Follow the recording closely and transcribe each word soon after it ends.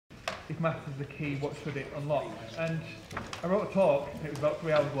if maths is the key, what should it unlock? And I wrote a talk, and it was about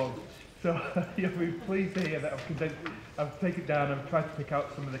 3 hours long. So you'll be pleased to hear that I've taken it down and I've tried to pick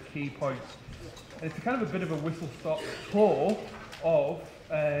out some of the key points. And it's kind of a bit of a whistle-stop tour of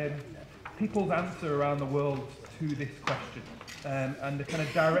people's answer around the world to this question, and the kind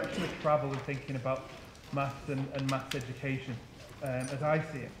of direction of travel and thinking about maths and maths education, as I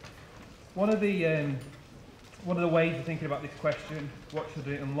see it. One of the ways of thinking about this question, what should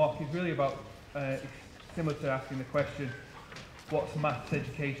it unlock, is really about, it's similar to asking the question, what's maths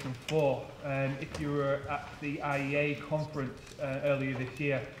education for? If you were at the IEA conference earlier this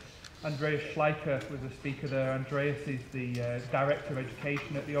year, Andreas Schleicher was a speaker there. Andreas is the Director of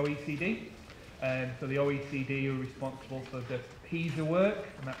Education at the OECD. So the OECD are responsible for the PISA work,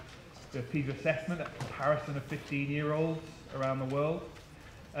 and that's the PISA assessment, that comparison of 15-year-olds around the world.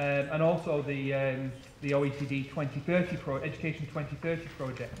 And also the OECD 2030 Education 2030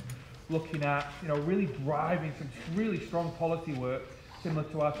 project, looking at, really driving some really strong policy work similar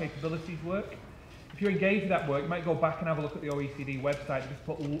to our capabilities work. If you're engaged with that work, you might go back and have a look at the OECD website and just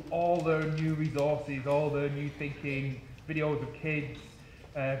put all their new resources, all their new thinking, videos of kids,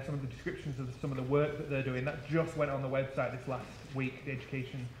 some of the descriptions of some of the work that they're doing. That just went on the website this last week, the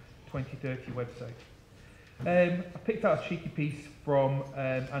Education 2030 website. I picked out a cheeky piece from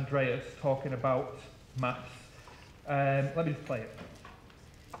Andreas talking about maths. Let me just play it.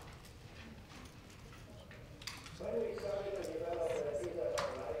 When we started to develop the PISA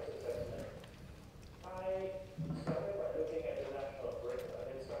mathematics assessment, I started by looking at the national curriculum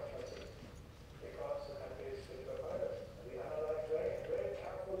and instruction system across the countries which were pilots. We analyzed very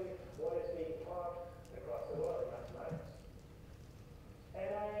carefully what is being taught across the world in mathematics.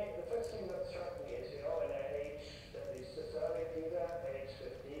 And the first thing that struck me is, in an age that is starting PISA, age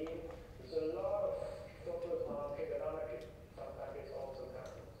 15, there's a lot of focus on trigonometry. Sometimes it's also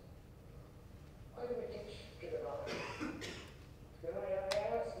calculus. Why do we teach trigonometry?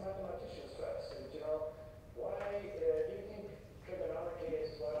 I asked mathematicians first, and why do you think trigonometry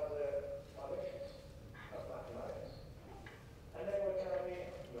is one of the foundations of mathematics? And they would tell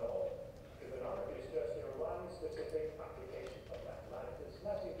me, no, trigonometry is just one specific application of mathematics. It's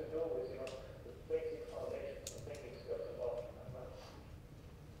nothing to do with the basic foundations and thinking skills involved in mathematics.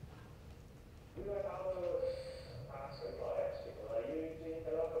 We went out to ask employers, are you using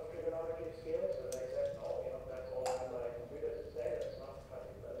a lot of trigonometry skills? And they said, no, that's all done by computers today. That's not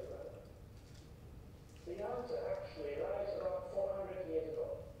particularly relevant. The answer actually lies about 400 years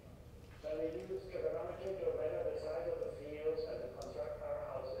ago. When we used trigonometry to measure the size of the fields and to construct our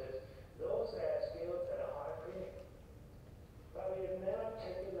houses, those had skills at a high premium. But we have never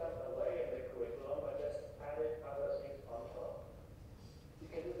taken them away in the curriculum, but just added other things on top. You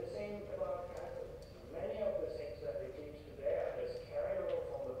can do the same about calculus. Many of the things that we teach today are just carried over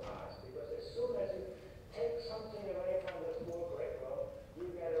from the past, because as soon as you take something away from the school curriculum, you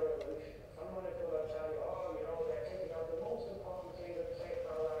get a revolution. Someone is going to tell you, they're taking out the most important thing that saved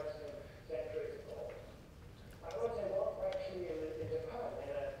our lives in centuries ago. I was involved actually in Japan. In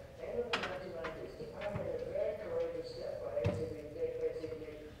the end of the 1990s, Japan made a very courageous step by basically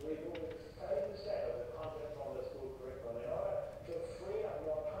removing 30% of the content from the school curriculum in order to free up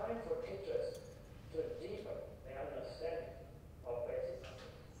more time for teachers to deepen the understanding of basic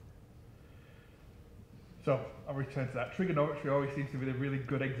concepts. So I'll return to that. Trigonometry always seems to be the really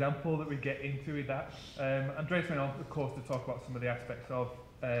good example that we get into with that. Andreas went on, of course, to talk about some of the aspects of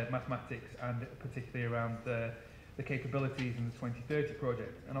mathematics, and particularly around the capabilities in the 2030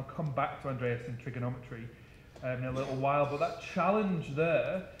 project. And I'll come back to Andreas in trigonometry in a little while, but that challenge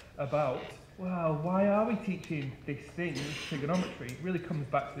there about, well, why are we teaching this thing, trigonometry, really comes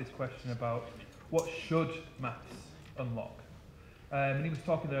back to this question about what should maths unlock. And he was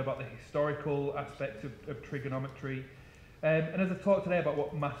talking there about the historical aspects of trigonometry. And as I talk today about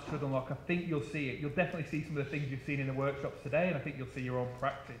what maths should unlock, I think you'll see it. You'll definitely see some of the things you've seen in the workshops today, and I think you'll see your own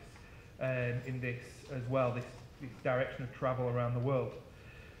practice in this as well, this direction of travel around the world.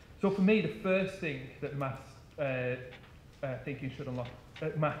 So for me, the first thing that maths thinking should unlock,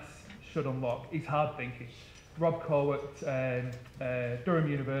 maths should unlock, is hard thinking. Rob Coe at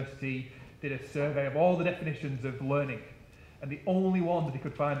Durham University did a survey of all the definitions of learning, and the only one that he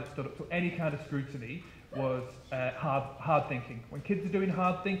could find that stood up to any kind of scrutiny was hard thinking. When kids are doing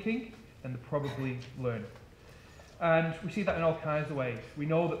hard thinking, then they're probably learning. And we see that in all kinds of ways. We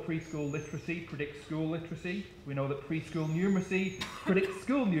know that preschool literacy predicts school literacy. We know that preschool numeracy predicts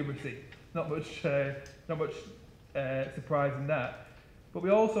school numeracy. Not much surprise in that. But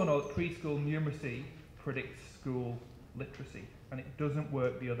we also know that preschool numeracy predicts school literacy, and it doesn't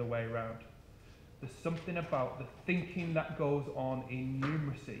work the other way around. There's something about the thinking that goes on in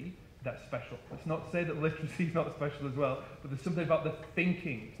numeracy that's special. It's not to say that literacy is not special as well, but there's something about the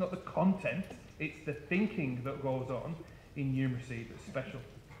thinking. It's not the content, it's the thinking that goes on in numeracy that's special.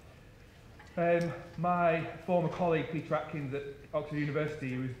 My former colleague Peter Atkins at Oxford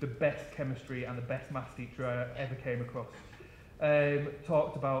University, who was the best chemistry and the best maths teacher I ever came across,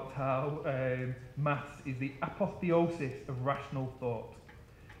 talked about how maths is the apotheosis of rational thought,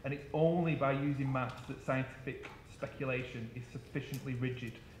 and it's only by using maths that scientific speculation is sufficiently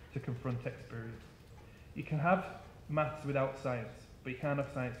rigid to confront experience. You can have maths without science, but you can't have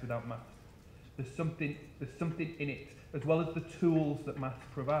science without maths. There's something in it, as well as the tools that maths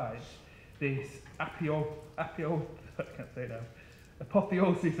provides. This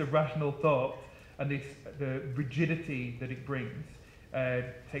apotheosis of rational thought and the rigidity that it brings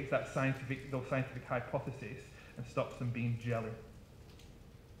takes those scientific hypotheses and stops them being jelly.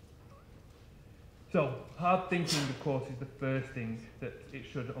 So, hard thinking, of course, is the first thing that it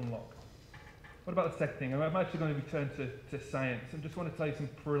should unlock. What about the second thing? I'm actually going to return to science and just want to tell you some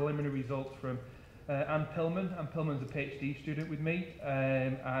preliminary results from Anne Pillman. Anne Pillman's a PhD student with me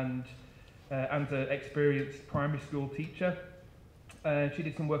and Anne's an experienced primary school teacher. She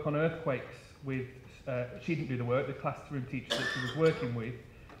did some work on earthquakes with, she didn't do the work, the classroom teacher that she was working with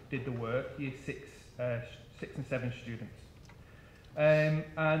did the work, year 6 and 7 students. And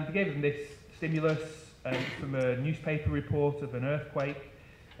they gave them this stimulus from a newspaper report of an earthquake,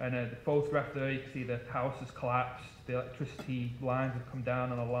 and the photograph there, you can see the house has collapsed, the electricity lines have come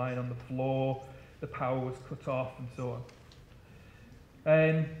down on a line on the floor, the power was cut off, and so on.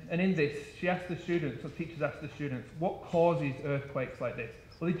 And in this, she asked the students, or teachers asked the students, what causes earthquakes like this?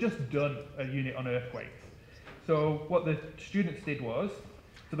 Well, they'd just done a unit on earthquakes. So what the students did was,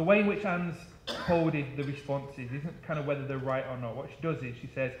 so the way in which Anne's coded the responses isn't kind of whether they're right or not. What she does is she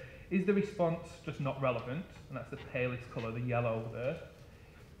says, is the response just not relevant? And that's the palest colour, the yellow there.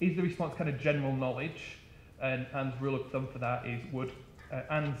 Is the response kind of general knowledge? And Anne's rule of thumb for that is would,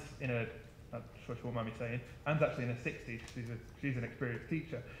 Anne's in a, I'm sure she won't mind me saying, Anne's actually in her 60s, she's an experienced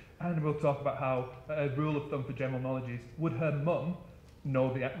teacher. And we'll talk about how a rule of thumb for general knowledge is, would her mum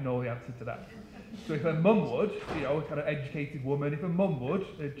know the answer to that? So if her mum would, you know, a kind of educated woman, if her mum would,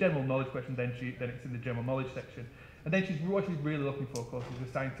 a general knowledge question, then it's in the general knowledge section. And then what she's really looking for, of course, is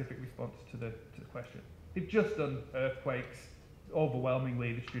a scientific response to the question. They've just done earthquakes.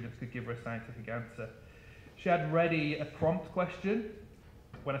 Overwhelmingly, the students could give her a scientific answer. She had ready a prompt question.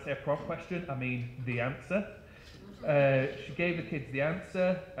 When I say a prompt question, I mean the answer. She gave the kids the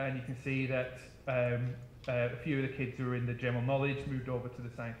answer, and you can see that a few of the kids who were in the general knowledge moved over to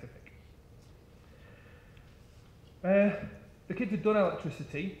the scientific. The kids had done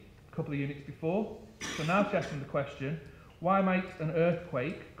electricity a couple of units before, so now she asked them the question, why might an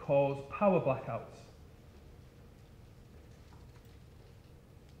earthquake cause power blackouts?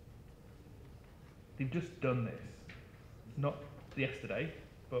 They've just done this, not yesterday,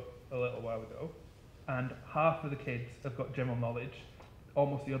 but a little while ago, and half of the kids have got general knowledge,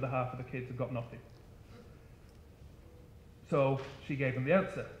 almost the other half of the kids have got nothing. So she gave them the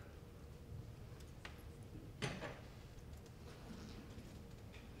answer.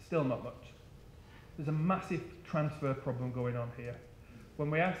 Still not much. There's a massive transfer problem going on here.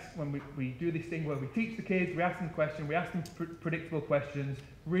 When we do this thing where we teach the kids, we ask them questions, we ask them predictable questions,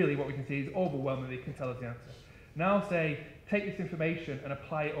 really what we can see is overwhelmingly they can tell us the answer. Now say, take this information and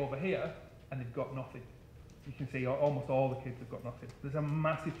apply it over here, and they've got nothing. You can see almost all the kids have got nothing. There's a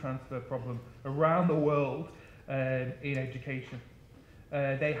massive transfer problem around the world in education.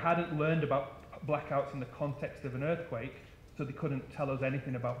 They hadn't learned about blackouts in the context of an earthquake, so they couldn't tell us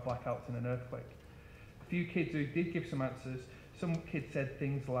anything about blackouts in an earthquake. A few kids who did give some answers, some kids said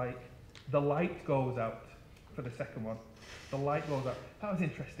things like, the light goes out, for the second one. The light goes out. That was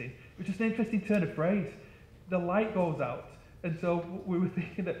interesting. It was just an interesting turn of phrase. The light goes out. And so we were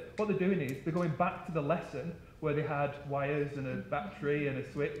thinking that what they're doing is they're going back to the lesson where they had wires and a battery and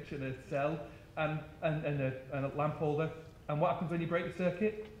a switch and a cell and a lamp holder. And what happens when you break the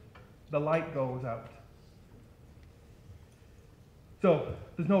circuit? The light goes out. So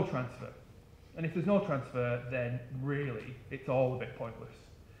there's no transfer. And if there's no transfer, then really it's all a bit pointless.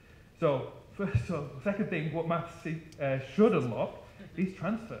 So second thing, what maths should unlock is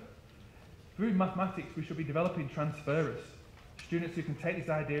transfer. Through mathematics, we should be developing transferers. Students who can take this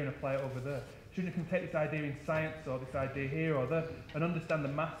idea and apply it over there. Students who can take this idea in science or this idea here or there and understand the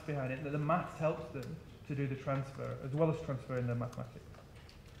maths behind it, and that the maths helps them to do the transfer, as well as transferring their mathematics.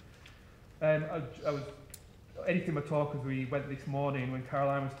 I was editing my talk as we went this morning when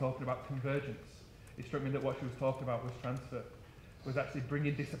Caroline was talking about convergence. It struck me that what she was talking about was transfer. was actually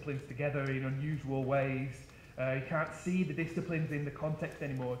bringing disciplines together in unusual ways. You can't see the disciplines in the context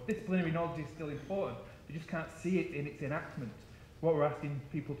anymore. Disciplinary knowledge is still important, you just can't see it in its enactment. What we're asking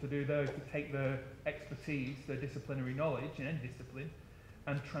people to do though is to take their expertise, their disciplinary knowledge in any discipline,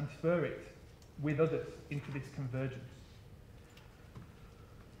 and transfer it with others into this convergence.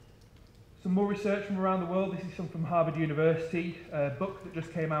 Some more research from around the world. This is some from Harvard University, a book that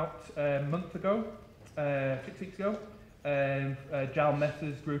just came out a month ago, 6 weeks ago. Jal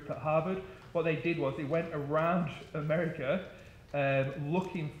Messer's group at Harvard. What they did was they went around America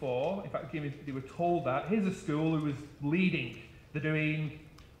looking for, in fact they were told that, here's a school who was leading, they're doing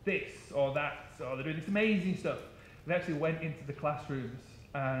this or that, or they're doing this amazing stuff. They actually went into the classrooms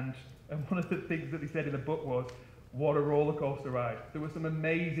and one of the things that they said in the book was, what a roller coaster ride. There were some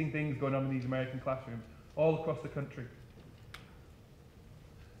amazing things going on in these American classrooms all across the country.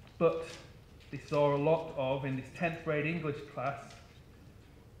 But they saw a lot of, in this 10th grade English class,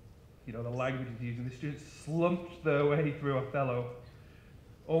 you know, the language is used, and the students slumped their way through Othello,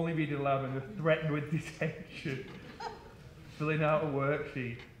 only reading aloud when they were threatened with detention, filling out a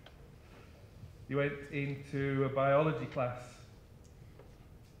worksheet. You went into a biology class,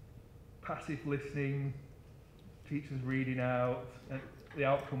 passive listening, teachers reading out, and the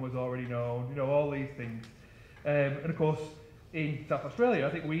outcome was already known, you know, all these things. And of course, in South Australia,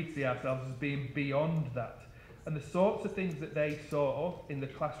 I think we'd see ourselves as being beyond that. And the sorts of things that they saw in the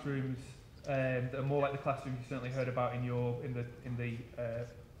classrooms that are more like the classrooms you certainly heard about in the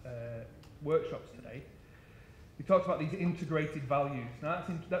workshops today. We talked about these integrated values. Now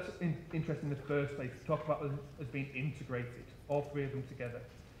that's interesting in the first place, to talk about them as being integrated, all three of them together.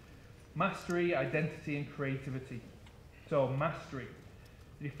 Mastery, identity and creativity. So mastery,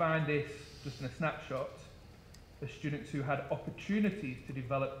 you find this just in a snapshot, the students who had opportunities to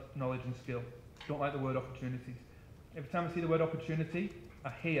develop knowledge and skill. Don't like the word opportunities. Every time I see the word opportunity,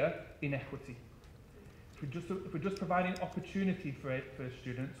 I hear inequity. If we're just providing opportunity for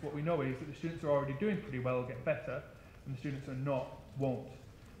students, what we know is that the students who are already doing pretty well will get better, and the students who are not won't.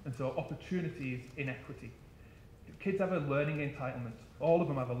 And so opportunity is inequity. Kids have a learning entitlement. All of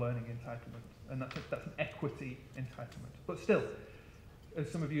them have a learning entitlement, and that's an equity entitlement. But still, as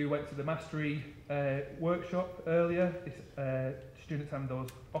some of you went to the mastery workshop earlier, it's students having those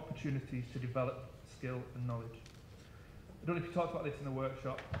opportunities to develop skill and knowledge. I don't know if you talked about this in the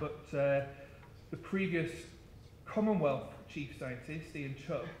workshop, but the previous Commonwealth Chief Scientist, Ian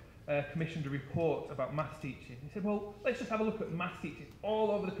Chubb, commissioned a report about maths teaching. He said, well, let's just have a look at maths teaching all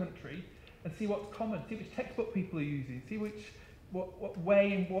over the country and see what's common, see which textbook people are using, see what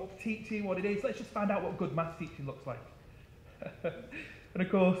way and what teaching, what it is. Let's just find out what good maths teaching looks like. And of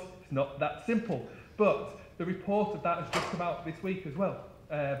course, it's not that simple. But the report of that has just come out this week as well,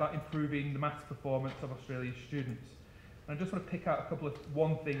 about improving the maths performance of Australia's students. And I just want to pick out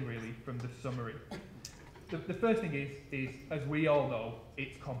one thing really from the summary. The first thing is, as we all know,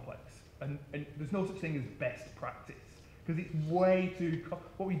 it's complex. And there's no such thing as best practice. Because it's way too,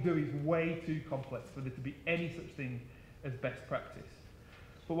 what we do is way too complex for there to be any such thing as best practice.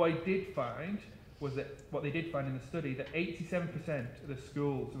 But what they did find in the study, that 87% of the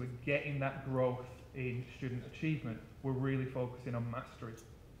schools who were getting that growth in student achievement were really focusing on mastery.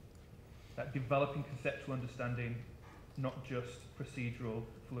 That developing conceptual understanding, not just procedural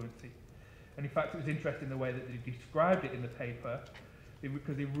fluency. And in fact, it was interesting the way that they described it in the paper,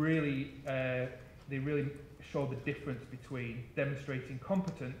 because they really showed the difference between demonstrating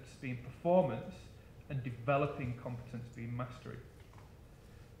competence being performance and developing competence being mastery.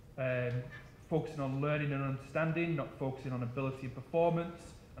 Focusing on learning and understanding, not focusing on ability and performance.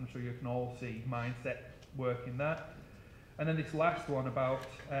 I'm sure you can all see mindset work in that. And then this last one about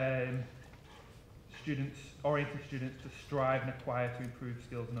orienting students to strive and acquire to improve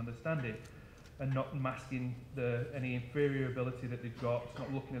skills and understanding, and not masking any inferior ability that they've got,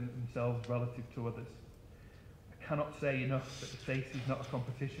 not looking at themselves relative to others. I cannot say enough that the SASE is not a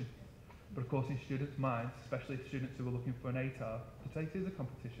competition. But of course in students' minds, especially students who are looking for an ATAR, the SASE is a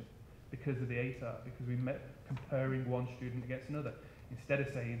competition because of the ATAR, because we met comparing one student against another, instead of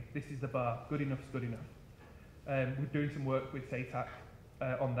saying, this is the bar, good enough's good enough. We're doing some work with SATAC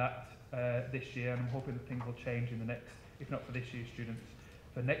on that this year, and I'm hoping that things will change in the next, if not for this year's students,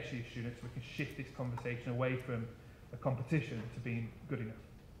 for next year's students, we can shift this conversation away from a competition to being good enough.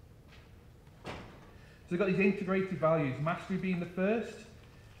 So we've got these integrated values, mastery being the first.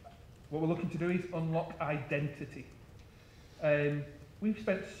 What we're looking to do is unlock identity. We've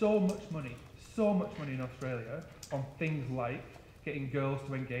spent so much money in Australia on things like getting girls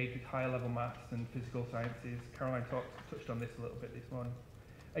to engage with higher level maths and physical sciences. Caroline touched on this a little bit this morning.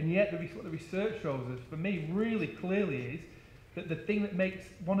 And yet what the research shows us, for me, really clearly is that the thing that makes,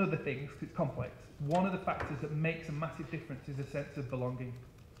 one of the things, 'cause it's complex, one of the factors that makes a massive difference is a sense of belonging.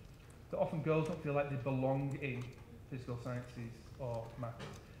 So often girls don't feel like they belong in physical sciences or maths.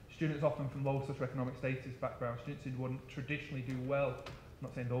 Students often from low socioeconomic status backgrounds, students who wouldn't traditionally do well, I'm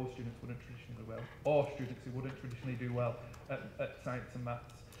not saying those students wouldn't traditionally do well, or students who wouldn't traditionally do well at science and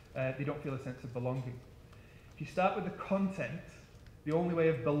maths, they don't feel a sense of belonging. If you start with the content, the only way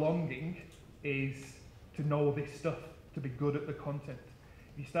of belonging is to know this stuff, to be good at the content.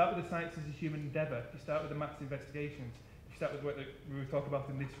 If you start with the science as a human endeavour, if you start with the maths investigations, if you start with what we were talking about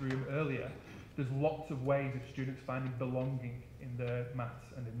in this room earlier, there's lots of ways of students finding belonging in their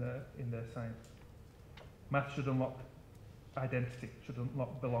maths and in their science. Maths should unlock identity, should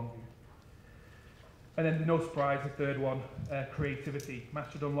unlock belonging. And then, no surprise, the third one, creativity.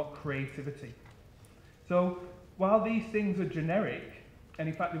 Maths should unlock creativity. So, while these things are generic, and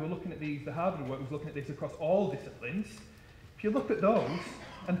in fact they were looking at these, the Harvard work was looking at this across all disciplines, if you look at those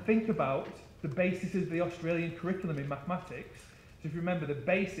and think about the basis of the Australian curriculum in mathematics, so if you remember the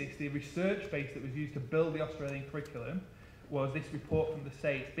basis, the research base that was used to build the Australian curriculum was this report from the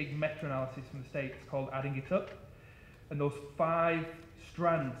States, big meta-analysis from the States called Adding It Up, and those 5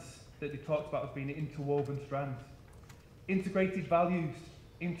 strands that they talked about as being interwoven strands. Integrated values,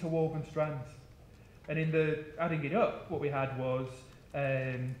 interwoven strands. And in the Adding It Up, what we had was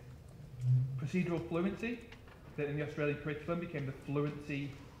procedural fluency, that in the Australian curriculum became the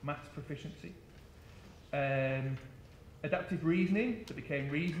fluency maths proficiency. Adaptive reasoning, that became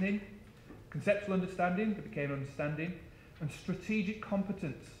reasoning. Conceptual understanding, that became understanding. And strategic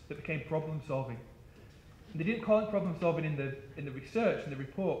competence, that became problem solving. And they didn't call it problem solving in the research, in the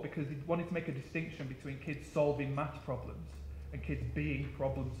report, because they wanted to make a distinction between kids solving maths problems and kids being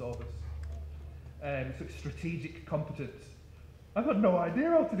problem solvers. So it's strategic competence. I've got no idea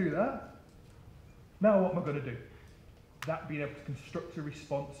how to do that. Now what am I going to do? That being able to construct a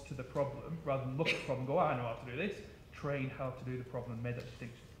response to the problem, rather than look at the problem and go, I know how to do this, train how to do the problem and made that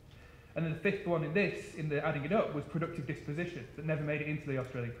distinction. And then the 5th one in this, in the Adding It Up, was productive disposition, that never made it into the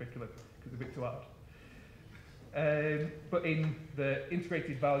Australian curriculum, because it's a bit too hard. But in the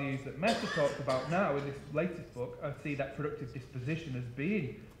integrated values that MASA talks about now, in this latest book, I see that productive disposition as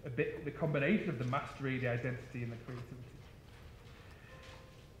being a bit the combination of the mastery, the identity, and the creativity.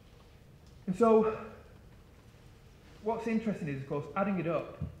 And so, what's interesting is, of course, Adding It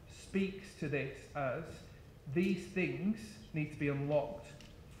Up speaks to this as these things need to be unlocked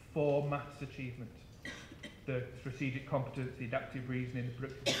for maths achievement. The strategic competence, the adaptive reasoning, the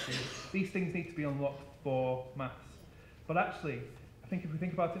productive disposition, these things need to be unlocked for maths. But actually, I think if we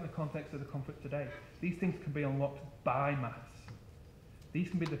think about it in the context of the conference today, these things can be unlocked by maths. These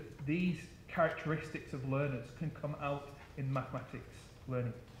can be these characteristics of learners can come out in mathematics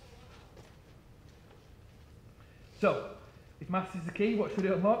learning. So, if maths is the key, what should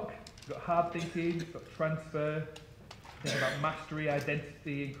it unlock? We've got hard thinking, we've got transfer, think about mastery,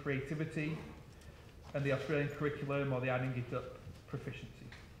 identity and creativity, and the Australian curriculum or the Adding It Up proficiency.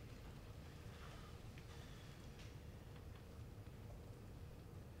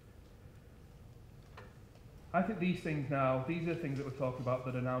 I think these things now, these are the things that we're talking about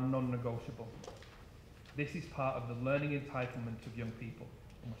that are now non-negotiable. This is part of the learning entitlement of young people.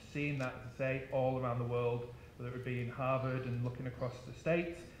 And we're seeing that, as I say, all around the world, whether it be in Harvard and looking across the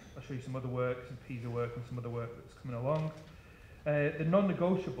States. I'll show you some other work, some PISA work and some other work that's coming along. They're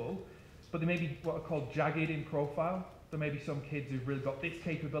non-negotiable, but they may be what are called jagged in profile. There may be some kids who've really got this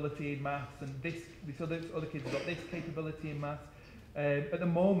capability in maths and these other kids have got this capability in maths. At the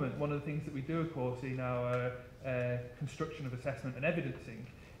moment, one of the things that we do, of course, in our construction of assessment and evidencing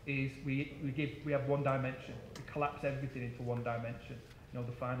is we have one dimension. We collapse everything into one dimension. You know,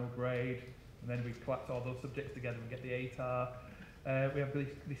 the final grade, and then we collapse all those subjects together and get the ATAR. We have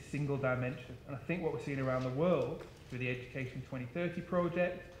this single dimension. And I think what we're seeing around the world through the Education 2030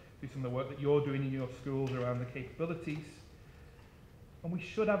 project, through some of the work that you're doing in your schools around the capabilities, and we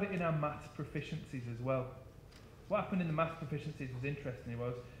should have it in our maths proficiencies as well. What happened in the maths proficiencies was interesting.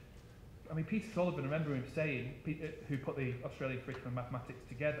 I mean, Peter Sullivan, I remember him saying, who put the Australian curriculum mathematics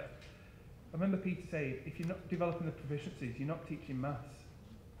together, I remember Peter saying, if you're not developing the proficiencies, you're not teaching maths.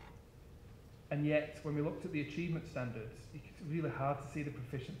 And yet, when we looked at the achievement standards, it's really hard to see the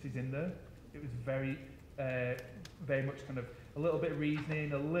proficiencies in there. It was very much kind of a little bit of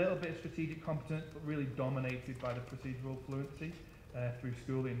reasoning, a little bit of strategic competence, but really dominated by the procedural fluency through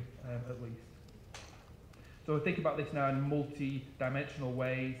schooling, at least. So think about this now in multi-dimensional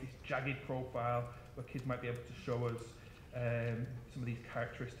ways, this jagged profile, where kids might be able to show us some of these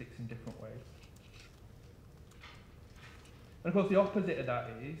characteristics in different ways. And of course the opposite of that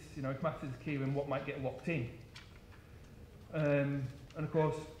is, you know, if maths is key, then what might get locked in? And of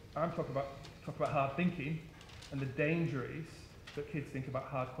course, I'm talking about hard thinking, and the danger is that kids think about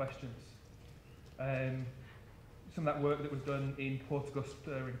hard questions. Some of that work that was done in Port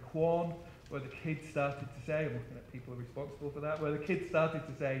Augusta in Quorn, where the kids started to say, I'm looking at people who are responsible for that, where the kids started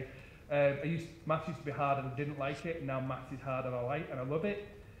to say, maths used to be hard and I didn't like it, and now maths is hard and I like and I love it,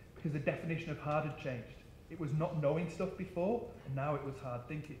 because the definition of hard had changed. It was not knowing stuff before, and now it was hard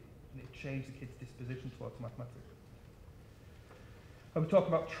thinking, and it changed the kids' disposition towards mathematics. And we talk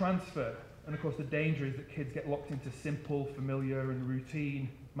about transfer, and of course the danger is that kids get locked into simple, familiar and routine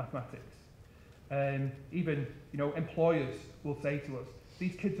mathematics. Even, employers will say to us,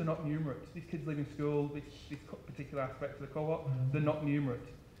 these kids are not numerate. These kids live in school, these particular aspects of the cohort, they're not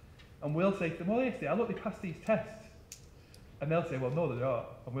numerate. And we'll say to them, well, yes, they are. Look, they passed these tests. And they'll say, well, no, they're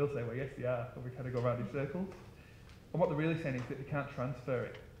not. And we'll say, well, yes, they are. And we kind of go around in circles. And what they're really saying is that they can't transfer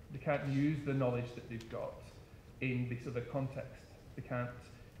it. They can't use the knowledge that they've got in this other context. They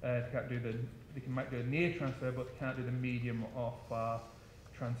might do a near transfer, but they can't do the medium or far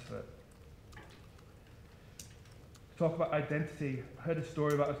transfer. Talk about identity. I heard a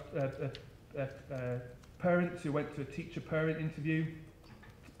story about parents who went to a teacher-parent interview,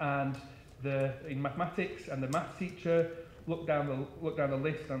 and in mathematics, and the math teacher looked down the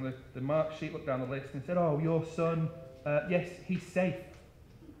list on the mark sheet, looked down the list, and said, "Oh, your son, yes, he's safe."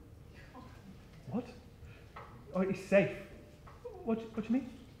 What? Oh, he's safe. What do you mean?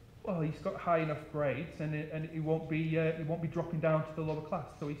 Well, he's got high enough grades, and he won't be dropping down to the lower class,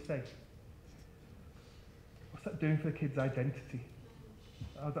 so he's safe. What's that doing for the kids' identity?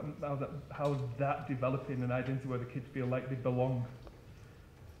 How's that developing an identity where the kids feel like they belong?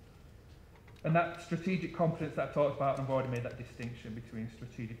 And that strategic competence that I talked about, and I've already made that distinction between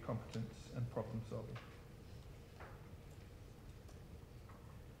strategic competence and problem solving.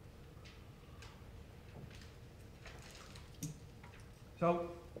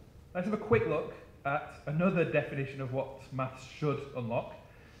 So let's have a quick look at another definition of what maths should unlock,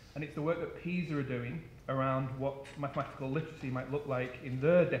 and it's the work that PISA are doing around what mathematical literacy might look like in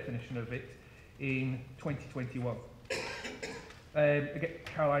their definition of it in 2021. Again,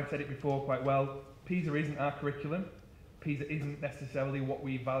 Caroline said it before quite well. PISA isn't our curriculum. PISA isn't necessarily what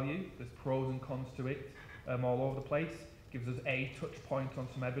we value. There's pros and cons to it all over the place. Gives us a touch point on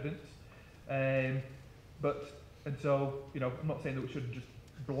some evidence. So, I'm not saying that we should just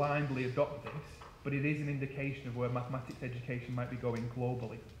blindly adopt this, but it is an indication of where mathematics education might be going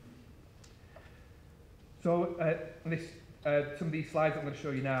globally. So, some of these slides I'm going to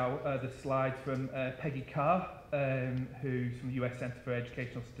show you now are the slides from Peggy Carr, who's from the US Centre for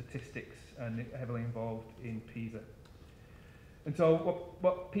Educational Statistics and heavily involved in PISA. And so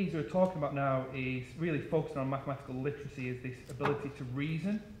what PISA are talking about now is really focusing on mathematical literacy as this ability to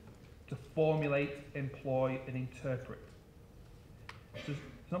reason, to formulate, employ and interpret. So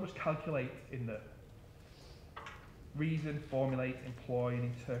there's not much calculate in there. Reason, formulate, employ and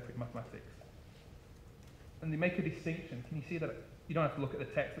interpret mathematics. And they make a distinction. Can you see that? You don't have to look at the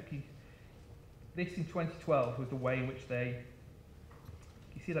text, but this in 2012 was the way in which can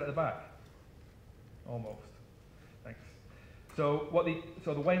you see that at the back? Almost. Thanks. So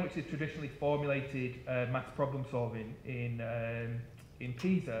the way in which they traditionally formulated maths problem solving in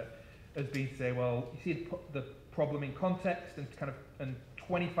PISA has been to say, well, you see the problem in context, and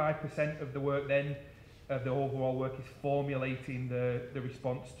 25% of the work then of the overall work is formulating the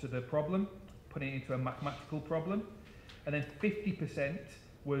response to the problem, putting it into a mathematical problem, and then 50%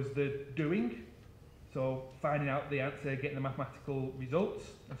 was the doing, so finding out the answer, getting the mathematical results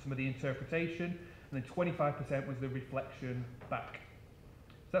and some of the interpretation, and then 25% was the reflection back.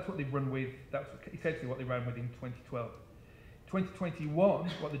 So that's what they've run with, that's essentially what they ran with in 2012. 2021,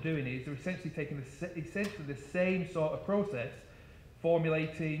 what they're doing is they're essentially taking the same sort of process,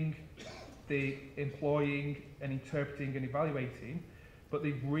 formulating, the employing and interpreting and evaluating, but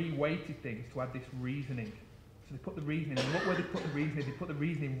they've re-weighted things to add this reasoning. So they put the reasoning, and look where they put the reasoning, they put the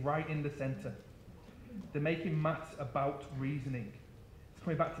reasoning right in the centre. They're making maths about reasoning. It's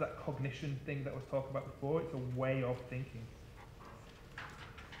coming back to that cognition thing that I was talking about before. It's a way of thinking.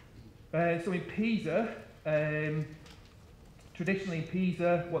 So in PISA, traditionally in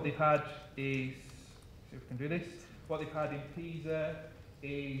PISA, what they've had is, see if we can do this, what they've had in PISA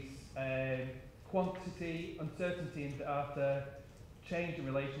is quantity, uncertainty in data, change in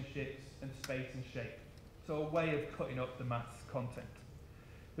relationships, and space and shape. So a way of cutting up the maths content.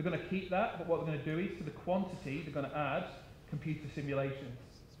 They're going to keep that, but what they're going to do is, to the quantity, they're going to add computer simulations.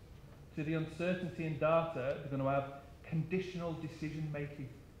 To the uncertainty in data, they're going to have conditional decision making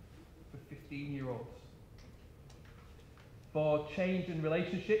for 15-year-olds. For change in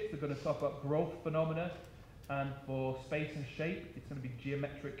relationships, they're going to talk about growth phenomena and for space and shape, it's going to be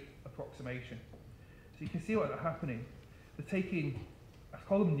geometric approximation. So you can see what's happening. They're taking, I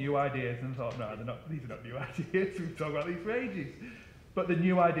call them new ideas, and I thought, no, these are not new ideas, we've talked about these for ages. But the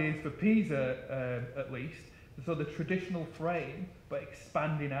new ideas for PISA, at least, so the traditional frame, but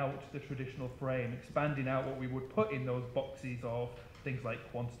expanding out the traditional frame, expanding out what we would put in those boxes of things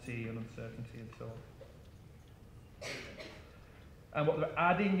like quantity and uncertainty and so on. And what they're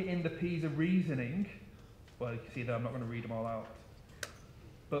adding in the PISA reasoning, well, you can see that I'm not going to read them all out.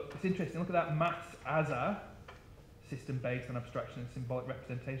 But it's interesting, look at that MASA, system based on abstraction and symbolic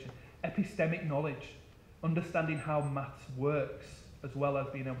representation. Epistemic knowledge, understanding how maths works, as well as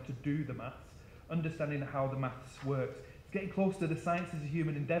being able to do the maths, understanding how the maths works. It's getting close to the science as a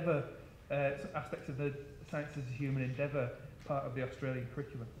human endeavour, aspects of the science as a human endeavour part of the Australian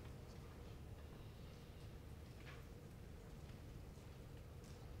curriculum.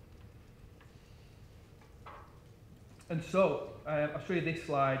 And so, I'll show you this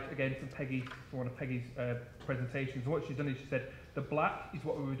slide again from Peggy, from one of Peggy's presentations. And what she's done is she said, the black is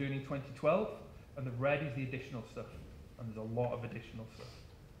what we were doing in 2012, and the red is the additional stuff. And there's a lot of additional stuff.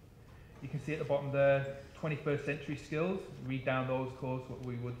 You can see at the bottom there, 21st century skills. Read down those codes, what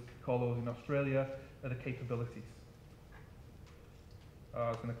we would call those in Australia, are the capabilities. I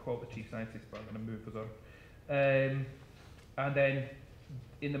was going to quote the chief scientist, but I'm going to move us on. And then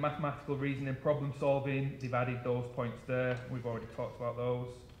in the mathematical reasoning and problem solving, they've added those points there. We've already talked about those.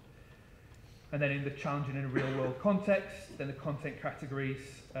 And then in the challenging in a real world context, then the content categories,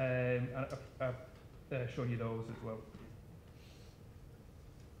 and I've shown you those as well.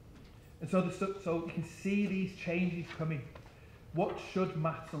 And so you can see these changes coming. What should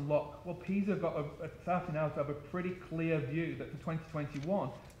maths unlock? Well, PISA have got starting out to have a pretty clear view that for 2021,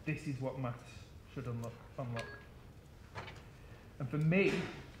 this is what maths should unlock. And for me,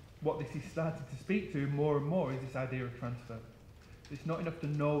 what this is starting to speak to more and more is this idea of transfer. It's not enough to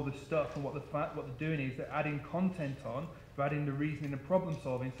know the stuff, and what they're doing is they're adding content on, they're adding the reasoning and problem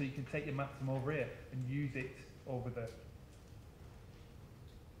solving, so you can take your maths from over here and use it over there.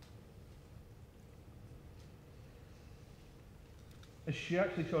 And she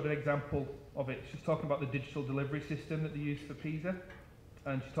actually showed an example of it. She's talking about the digital delivery system that they use for PISA,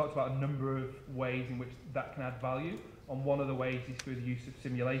 and she talks about a number of ways in which that can add value. And one of the ways is through the use of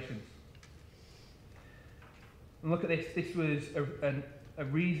simulations. And look at this. This was a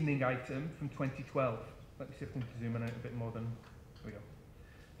reasoning item from 2012. Let me see if I can zoom in a bit more than... There we go.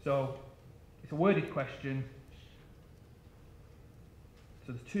 So it's a worded question.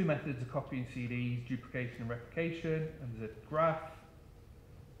 So there's two methods of copying CDs, duplication and replication, and there's a graph.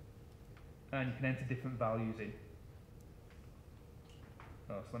 And you can enter different values in.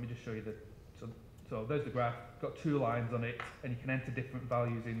 So let me just show you the... So there's the graph, got two lines on it, and you can enter different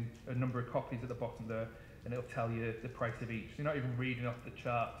values in a number of copies at the bottom there, and it'll tell you the price of each. So you're not even reading off the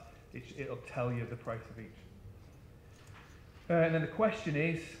chart, it'll tell you the price of each. And then the question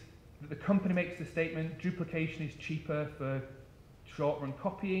is that the company makes the statement, duplication is cheaper for short-run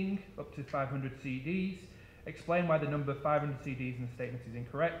copying, up to 500 CDs. Explain why the number 500 CDs in the statement is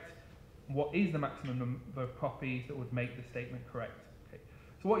incorrect. What is the maximum number of copies that would make the statement correct?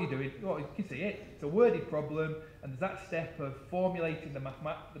 So what you're doing, well, you can see it, it's a worded problem, and there's that step of formulating the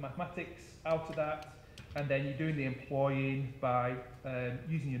mathematics out of that, and then you're doing the employing by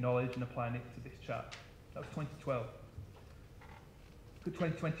using your knowledge and applying it to this chart. That was 2012. Good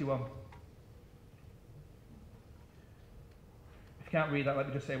 2021. If you can't read that, let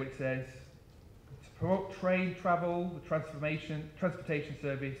me just say what it says. To promote train travel, the transportation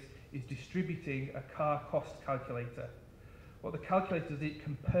service is distributing a car cost calculator. What the calculator does, it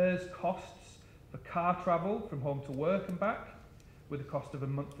compares costs for car travel from home to work and back with the cost of a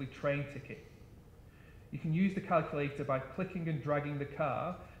monthly train ticket. You can use the calculator by clicking and dragging the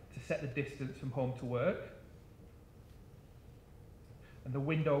car to set the distance from home to work. And the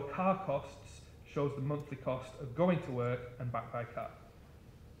window car costs shows the monthly cost of going to work and back by car.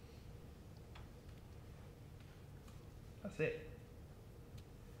 That's it.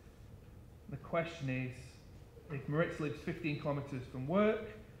 The question is, if Moritz lives 15 kilometres from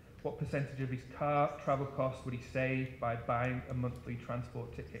work, what percentage of his car travel costs would he save by buying a monthly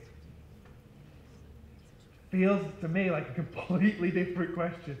transport ticket? Feels to me like a completely different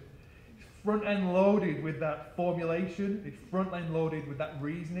question. It's front-end loaded with that formulation, it's front-end loaded with that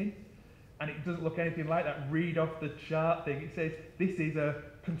reasoning, and it doesn't look anything like that read off the chart thing. It says this is a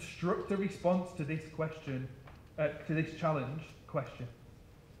construct a response to this question, to this challenge question.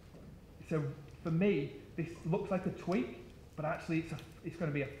 So for me, this looks like a tweak, but actually it's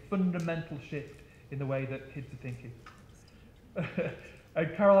going to be a fundamental shift in the way that kids are thinking.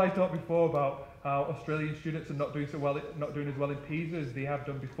 And Caroline talked before about how Australian students are not doing as well in PISA as they have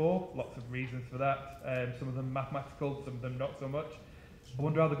done before. Lots of reasons for that. Some of them mathematical, some of them not so much. I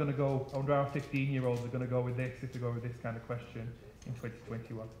wonder how they're going to go. I wonder how 15-year-olds are going to go with this if they go with this kind of question in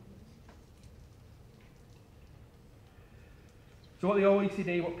 2021. So what the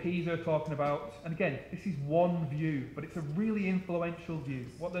OECD, what PISA are talking about, and again, this is one view, but it's a really influential view.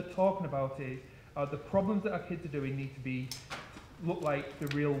 What they're talking about is the problems that our kids are doing need to look like the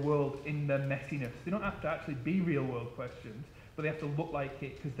real world in their messiness. They don't have to actually be real world questions, but they have to look like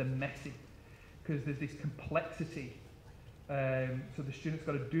it because they're messy, because there's this complexity. So the students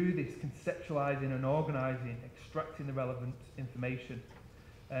got to do this conceptualizing and organizing, extracting the relevant information.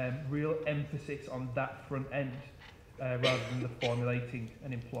 Real emphasis on that front end rather than the formulating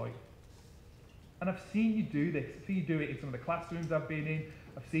and employing. And I've seen you do this. I've seen you do it in some of the classrooms I've been in.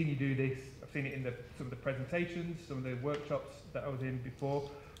 I've seen you do this. I've seen it in some of the presentations, some of the workshops that I was in before.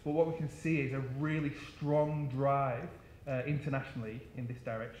 But what we can see is a really strong drive internationally in this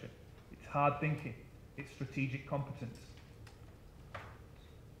direction. It's hard thinking. It's strategic competence.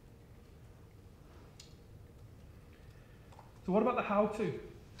 So what about the how-to?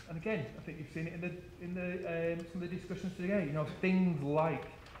 And again, I think you've seen it in some of the discussions today. You know, things like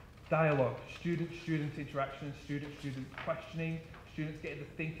dialogue, student-student interaction, student-student questioning, students getting the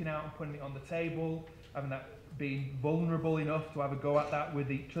thinking out and putting it on the table, having that being vulnerable enough to have a go at that with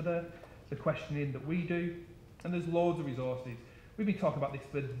each other, the questioning that we do, and there's loads of resources. We've been talking about this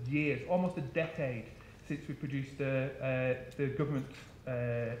for years, almost a decade since we produced the government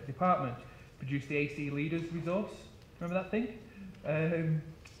department produced the AC Leaders resource. Remember that thing?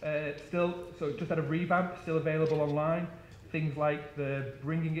 So just had a revamp, still available online. Things like the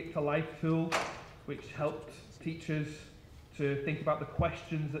Bringing It to Life tool, which helped teachers to think about the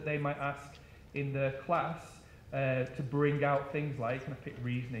questions that they might ask in the class to bring out things like, and I picked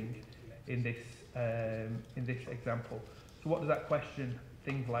reasoning in this example. So what does that question,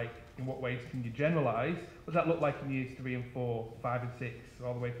 things like, in what ways can you generalise? What does that look like in years 3 and 4, 5 and 6,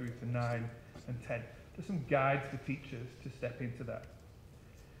 all the way through to 9 and 10? There's some guides for teachers to step into that.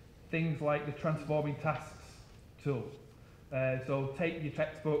 Things like the Transforming Tasks tool. So take your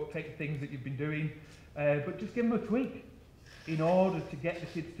textbook, take the things that you've been doing, but just give them a tweak in order to get the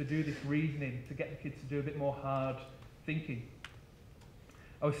kids to do this reasoning, to get the kids to do a bit more hard thinking.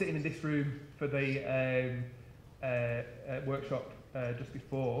 I was sitting in this room for the workshop just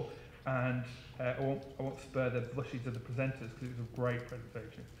before, and I won't spare the blushes of the presenters because it was a great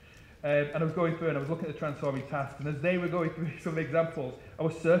presentation. And I was going through and I was looking at the transforming tasks, and as they were going through some examples, I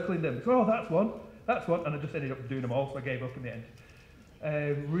was circling them. So, oh, that's one, and I just ended up doing them all, so I gave up in the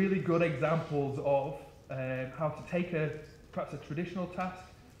end. Really good examples of how to take perhaps a traditional task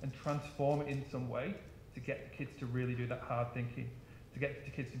and transform it in some way to get the kids to really do that hard thinking, to get the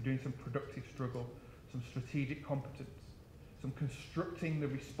kids to doing some productive struggle, some strategic competence, some constructing the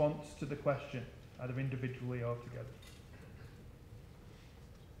response to the question, either individually or together.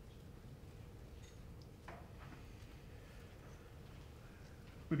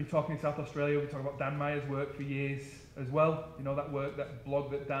 We've been talking in South Australia, we've been talking about Dan Meyer's work for years as well. You know, that work, that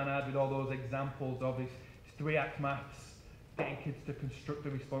blog that Dan had with all those examples of his 3-act maths, getting kids to construct a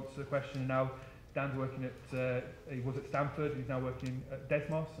response to the question. And now Dan's working at, he was at Stanford, he's now working at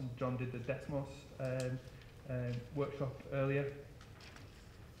Desmos, and John did the Desmos workshop earlier.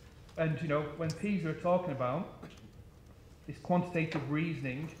 And, you know, when PISA are talking about this quantitative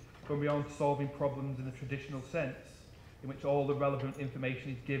reasoning going beyond solving problems in the traditional sense, in which all the relevant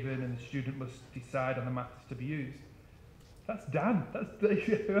information is given and the student must decide on the maths to be used. That's Dan.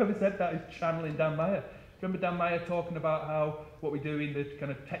 Whoever said that is channeling Dan Meyer. Remember Dan Meyer talking about how what we do in the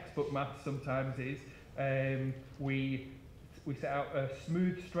kind of textbook maths sometimes is we set out a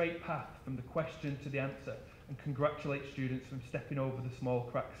smooth, straight path from the question to the answer and congratulate students from stepping over the small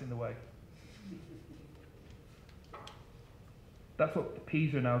cracks in the way. That's what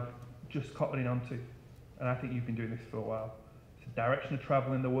PISA are now just cottoning onto. And I think you've been doing this for a while. It's a direction of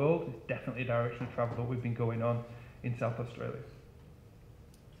travel in the world. It's definitely a direction of travel that we've been going on in South Australia.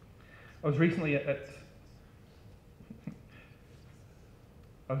 I was recently at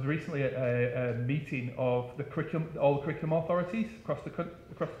a meeting of all the curriculum authorities across the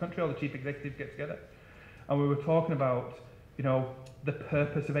country. All the chief executives get together, and we were talking about, you know, the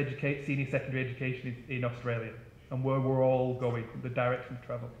purpose of senior secondary education in Australia and where we're all going, the direction of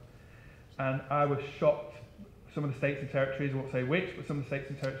travel. And I was shocked. Some of the states and territories, I won't say which, but some of the states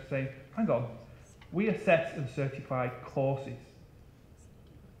and territories saying, hang on, we assess and certify courses.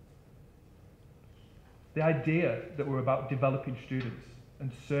 The idea that we're about developing students,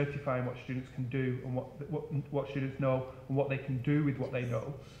 and certifying what students can do and what students know and what they can do with what they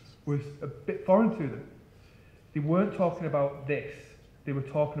know was a bit foreign to them. They weren't talking about this, they were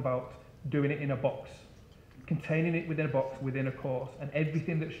talking about doing it in a box, containing it within a box, within a course, and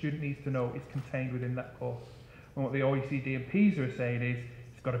everything that a student needs to know is contained within that course. And what the OECD and PISA are saying is,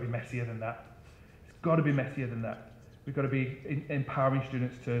 it's got to be messier than that. It's got to be messier than that. We've got to be empowering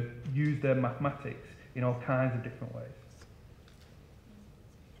students to use their mathematics in all kinds of different ways.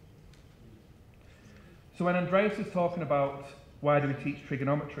 So when Andreas was talking about why do we teach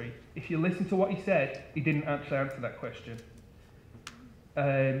trigonometry, if you listen to what he said, he didn't actually answer that question.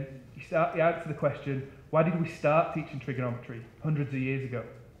 He answered the question, why did we start teaching trigonometry hundreds of years ago?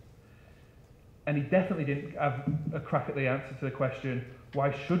 And he definitely didn't have a crack at the answer to the question,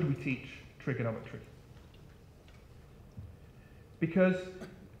 why should we teach trigonometry? Because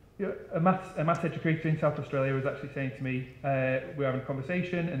a maths educator in South Australia was actually saying to me, we're having a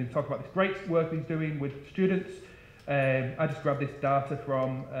conversation and he talked about this great work he's doing with students. I just grabbed this data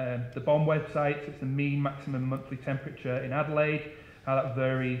from the BOM website. So it's the mean maximum monthly temperature in Adelaide, how that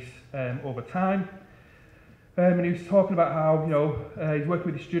varies over time. And he was talking about how he's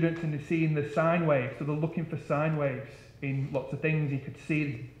working with the students and they're seeing the sine waves. So they're looking for sine waves in lots of things. You could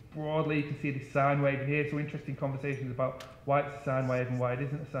see this broadly, you can see this sine wave here. So interesting conversations about why it's a sine wave and why it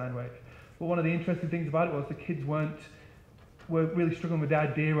isn't a sine wave. But one of the interesting things about it was the kids were really struggling with the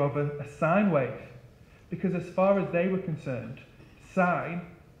idea of a sine wave. Because as far as they were concerned, sine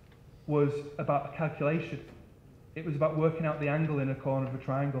was about a calculation. It was about working out the angle in a corner of a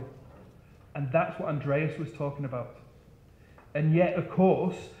triangle. And that's what Andreas was talking about. And yet, of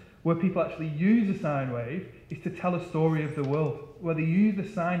course, where people actually use a sine wave is to tell a story of the world. Where they use the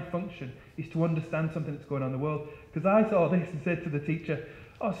sine function is to understand something that's going on in the world. Because I saw this and said to the teacher,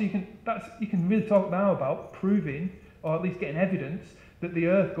 oh, so you can really talk now about proving, or at least getting evidence, that the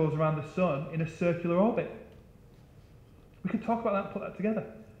Earth goes around the sun in a circular orbit. We could talk about that and put that together.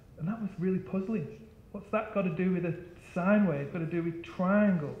 And that was really puzzling. What's that got to do with a sine wave? Got to do with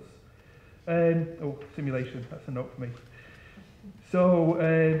triangles? Simulation, that's a note for me. So,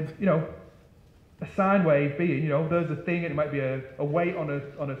 a sine wave being, there's a thing, and it might be a weight on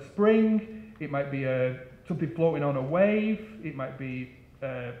a spring, it might be something floating on a wave, it might be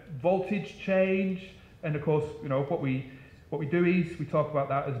voltage change, and of course, what we do is we talk about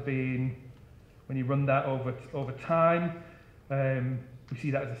that as being, when you run that over time, we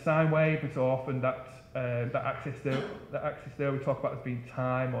see that as a sine wave, and so often that axis there we talk about as being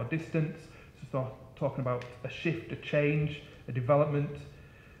time or distance. So start talking about a shift, a change, a development.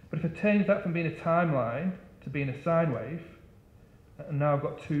 But if I change that from being a timeline to being a sine wave, and now I've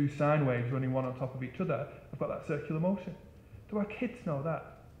got two sine waves running one on top of each other, I've got that circular motion. Do our kids know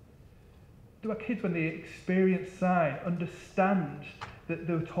that? Do our kids, when they experience sine, understand that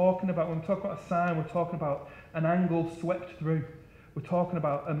they're talking about, when we talk about a sine, we're talking about an angle swept through. We're talking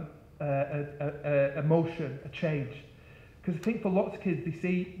about a motion, a change. Because I think for lots of kids, they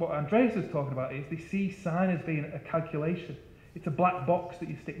see, what Andreas was talking about is, they see sine as being a calculation. It's a black box that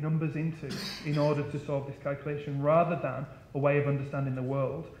you stick numbers into in order to solve this calculation, rather than a way of understanding the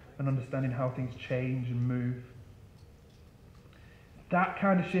world and understanding how things change and move. That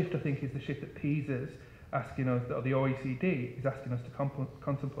kind of shift, I think, is the shift that PISA's asking us, or the OECD is asking us to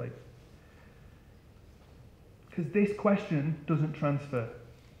contemplate. Because this question doesn't transfer.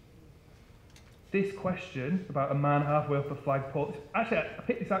 This question about a man halfway up a flagpole, actually I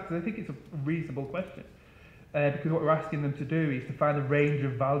picked this out because I think it's a reasonable question. Because what we're asking them to do is to find the range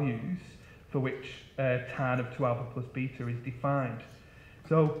of values for which tan of 2 alpha plus beta is defined.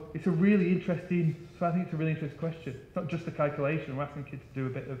 So it's a really interesting, I think it's a really interesting question. It's not just a calculation, we're asking kids to do a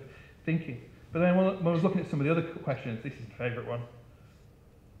bit of thinking. But then when I was looking at some of the other questions, this is my favourite one.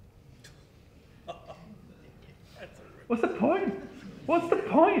 What's the point? What's the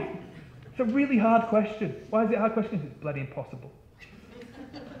point? It's a really hard question. Why is it a hard question? Because it's bloody impossible.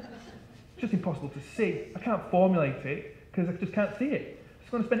 It's just impossible to see. I can't formulate it because I just can't see it.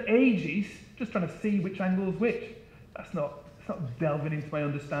 I'm going to spend ages just trying to see which angle is which. It's not delving into my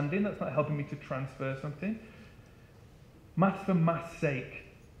understanding. That's not helping me to transfer something. Maths for maths' sake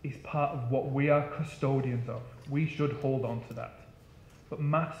is part of what we are custodians of. We should hold on to that. But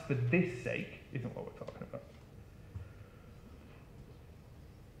maths for this sake isn't what we're talking about.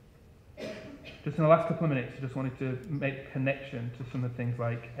 Just in the last couple of minutes, I just wanted to make a connection to some of the things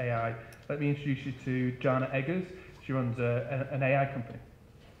like AI. Let me introduce you to Jana Eggers. She runs an AI company.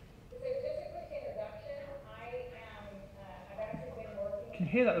 So just a quick introduction. I've actually been working Can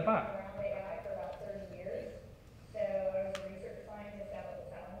you hear that at the back? around AI for about 30 years. So I was a research scientist out at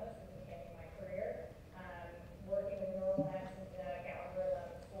the Alamos at the beginning of my career, working with neural nets and algorithms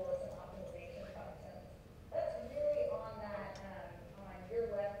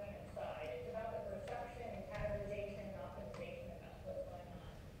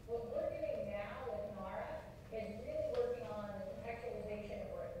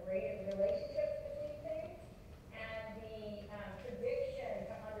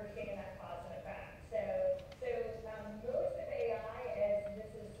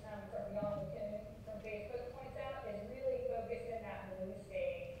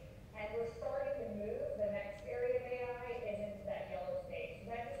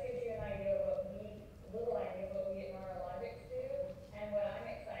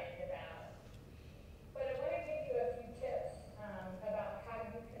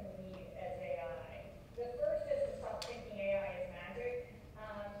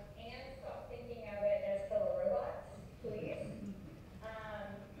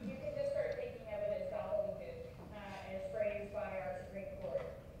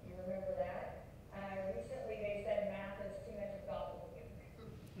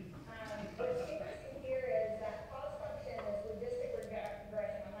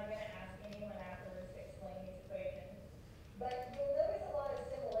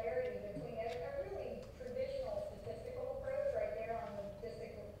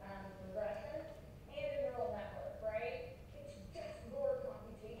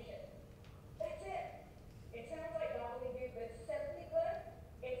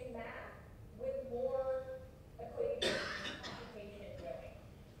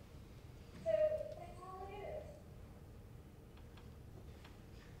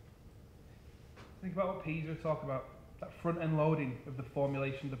think about what PISA is talking about, that front-end loading of the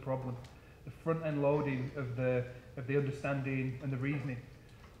formulation of the problem, the front-end loading of the understanding and the reasoning.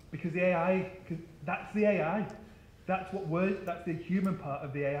 Because the AI, that's the AI. That's the human part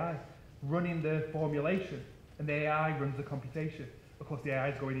of the AI, running the formulation, and the AI runs the computation. Of course, the AI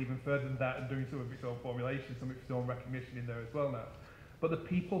is going even further than that and doing some of its own formulation, some of its own recognition in there as well now. But the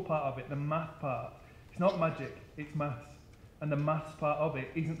people part of it, the math part, it's not magic, it's maths. And the maths part of it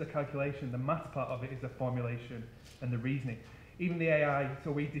isn't the calculation, the maths part of it is the formulation and the reasoning. Even the AI,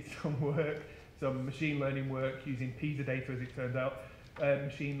 so we did some work, some machine learning work using PISA data as it turns out,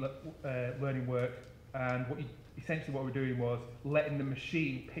 learning work, and essentially what we're doing was letting the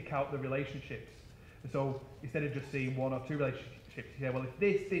machine pick out the relationships. And so instead of just seeing one or two relationships, you say, well, if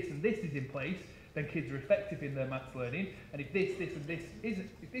this, this, and this is in place, then kids are effective in their maths learning. And if this, this, and this isn't,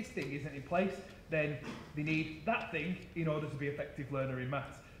 if this thing isn't in place, then they need that thing in order to be an effective learner in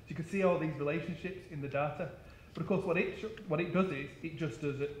maths. So you can see all these relationships in the data. But of course, what it does is it just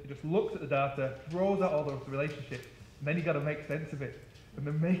looks at the data, throws out all those relationships, and then you've got to make sense of it. And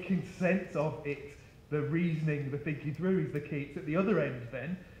the making sense of it, the reasoning, the thinking through is the key. It's at the other end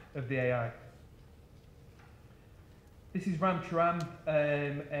then of the AI. This is Ram Charan,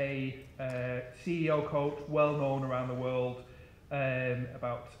 a CEO coach, well known around the world,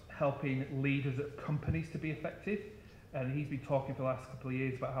 about helping leaders at companies to be effective. And he's been talking for the last couple of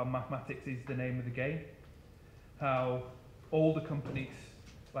years about how mathematics is the name of the game. How older companies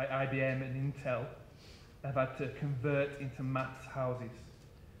like IBM and Intel have had to convert into maths houses.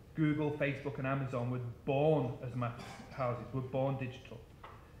 Google, Facebook and Amazon were born as maths houses, were born digital.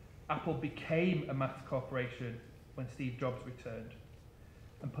 Apple became a maths corporation when Steve Jobs returned.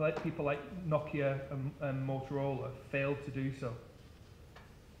 And people like Nokia and Motorola failed to do so.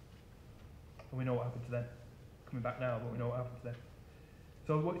 And we know what happened to them. Coming back now, but we know what happened to them.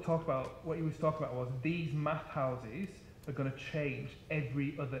 So what he was talking about was these math houses are going to change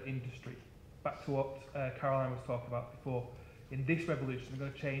every other industry. Back to what Caroline was talking about before. In this revolution, they're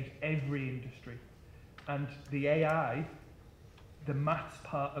going to change every industry. And the AI, the maths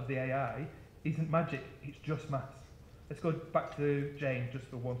part of the AI, isn't magic, it's just maths. Let's go back to Jane just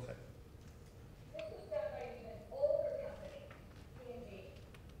for 1 sec. This was done by an even older company, P&G,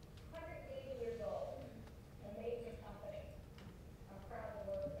 180 years old, amazing company. I'm proud to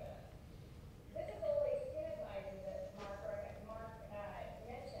work with it. This is always skin advisor that Mark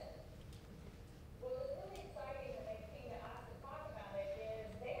mentioned. What was really exciting when they came to us to talk about it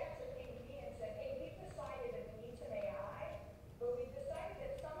is they actually came to me and said, hey, we've decided that we need some AI, but we've decided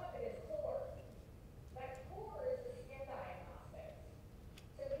that some of it is core. That core is the skin diagnostics.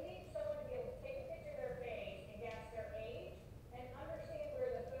 So we need someone to be able to take a picture of their face and guess their age and understand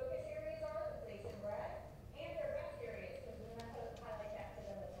where the focus areas are, the place in red, and their rest areas, because we want to highlight that to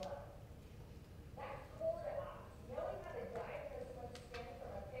them as well. That's core to us. Knowing how to diagnose someone's skin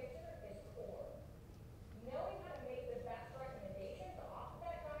from a picture is core. Knowing how to make the best recommendations off of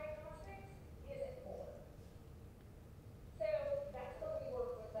that diagnostics isn't core. So that's where we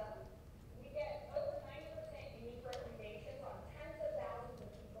work with them. We get over 90% unique recommendations on tens of thousands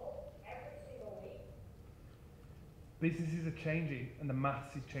of people every single week. Businesses are changing and the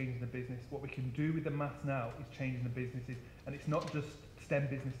maths is changing the business. What we can do with the maths now is changing the businesses. And it's not just STEM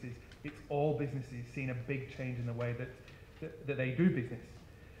businesses, it's all businesses seeing a big change in the way that they do business.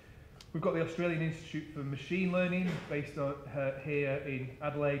 We've got the Australian Institute for Machine Learning based on here in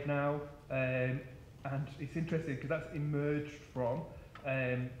Adelaide now. And it's interesting because that's emerged from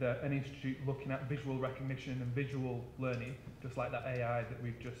an institute looking at visual recognition and visual learning, just like that AI that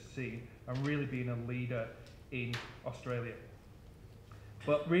we've just seen, and really being a leader in Australia.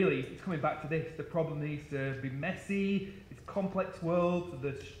 But really, it's coming back to this. The problem needs to be messy, it's complex world.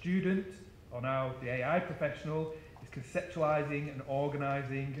 The student, or now the AI professional, is conceptualizing and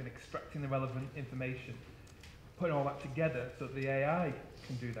organizing and extracting the relevant information, putting all that together so that the AI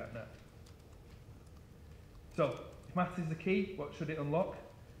can do that now. So, if maths is the key, what should it unlock?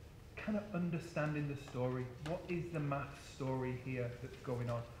 Kind of understanding the story. What is the maths story here that's going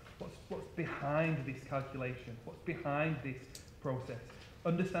on? What's behind this calculation? What's behind this process?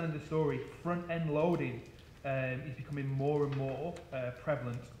 Understanding the story, front-end loading is becoming more and more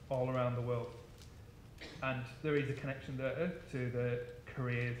prevalent all around the world. And there is a connection there to the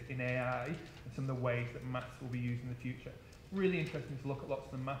careers in AI and some of the ways that maths will be used in the future. Really interesting to look at lots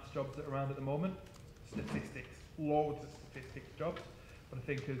of the maths jobs that are around at the moment. Statistics, loads of statistics jobs. But I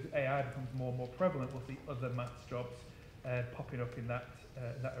think as AI becomes more and more prevalent, we'll see other maths jobs popping up in that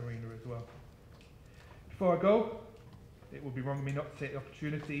arena as well. Before I go, it would be wrong of me not to take the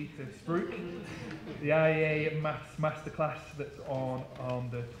opportunity to spruik the IEA Maths Masterclass that's on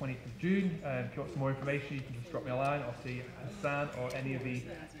the 20th of June. If you want some more information, you can just drop me a line or see Hassan or any of the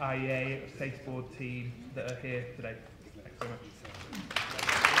IEA SASPA board team that are here today. Thanks so much.